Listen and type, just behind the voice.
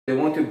They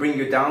want to bring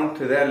you down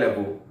to their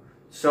level.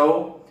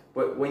 So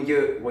when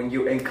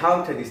you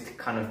encounter these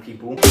kind of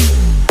people,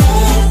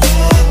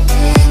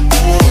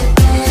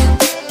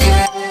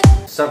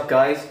 what's up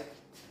guys,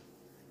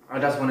 I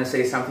just want to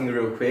say something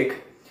real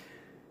quick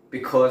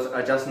because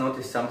I just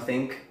noticed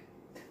something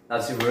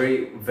that's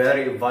very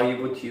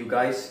valuable to you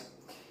guys.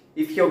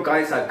 If you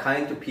guys are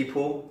kind to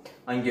people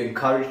and you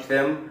encourage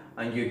them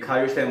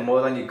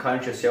more than you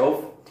encourage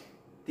yourself,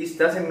 this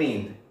doesn't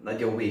mean that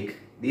you're weak.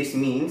 This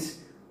means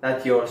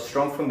that you're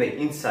strong from the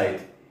inside,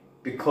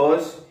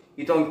 because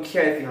you don't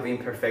care if you have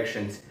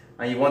imperfections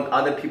and you want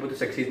other people to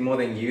succeed more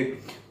than you,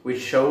 which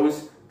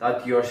shows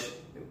that you're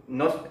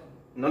not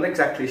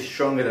exactly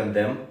stronger than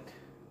them,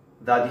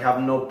 that you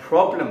have no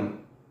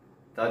problem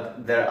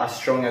that they're as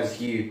strong as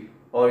you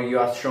or you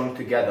are strong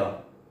together.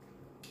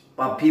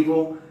 But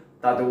people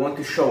that want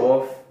to show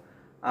off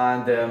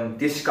and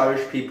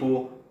discourage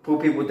people, put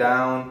people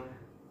down,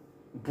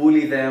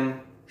 bully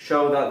them,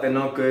 show that they're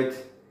not good,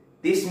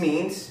 this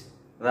means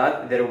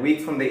that they're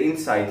weak from the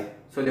inside,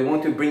 so they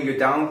want to bring you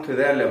down to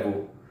their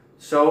level.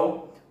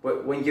 So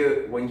when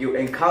you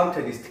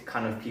encounter these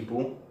kind of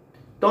people,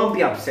 don't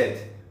be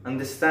upset.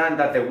 Understand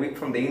that they're weak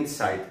from the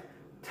inside.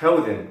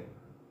 Tell them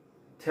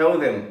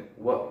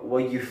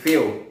what you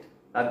feel,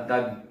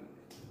 that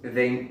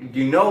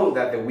you know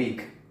that they're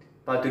weak,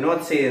 but do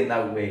not say it in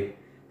that way.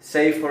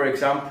 Say, for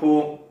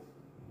example,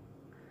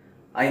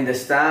 I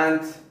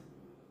understand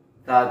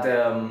that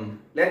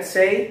let's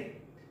say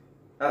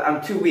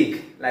I'm too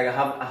weak, like I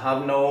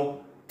have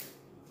no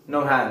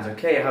hands,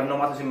 okay? I have no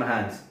muscles in my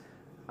hands.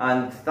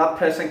 And that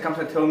person comes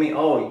and tell me,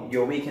 oh,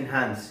 you're weak in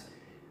hands.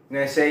 I'm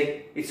gonna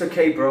say, it's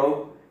okay,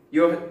 bro.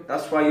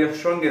 That's why you're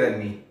stronger than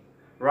me,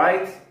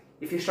 right?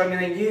 If he's stronger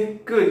than you,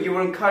 good, you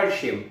will encourage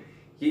him.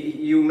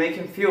 You make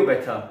him feel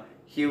better.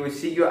 He will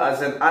see you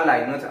as an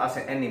ally, not as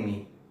an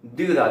enemy.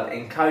 Do that,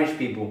 encourage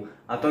people,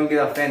 and don't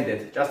get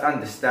offended. Just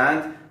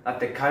understand that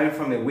they're coming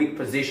from a weak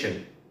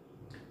position.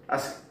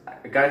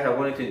 Guys, I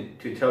wanted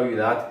to tell you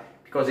that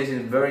because this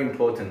is very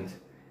important.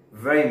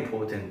 Very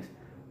important.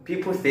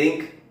 People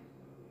think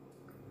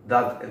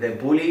that the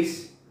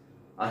bullies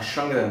are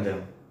stronger than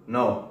them.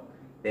 No,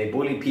 they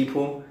bully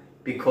people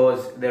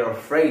because they're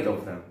afraid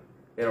of them.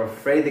 They're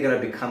afraid they're going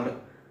to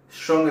become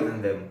stronger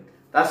than them.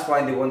 That's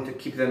why they want to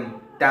keep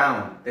them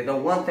down. They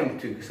don't want them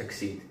to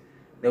succeed.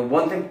 They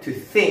want them to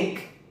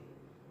think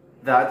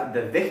that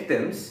the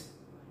victims,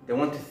 they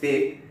want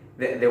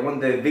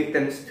the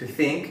victims to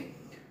think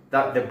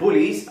that the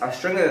bullies are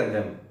stronger than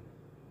them.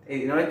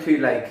 In order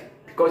to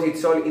because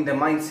it's all in the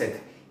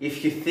mindset.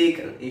 If you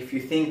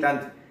think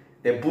that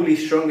the bully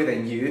is stronger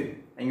than you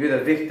and you're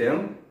the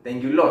victim, then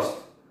you lost.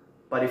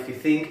 But if you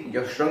think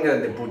you're stronger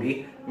than the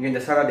bully, you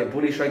understand that the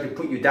bully is trying to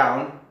put you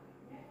down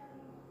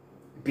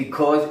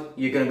because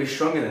you're going to be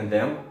stronger than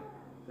them,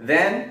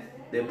 then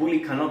the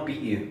bully cannot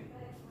beat you.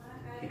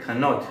 He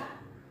cannot.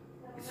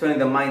 It's all in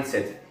the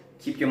mindset.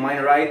 Keep your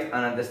mind right and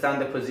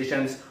understand the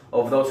positions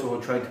of those who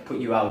are trying to put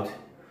you out.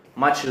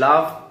 Much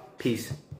love. Peace.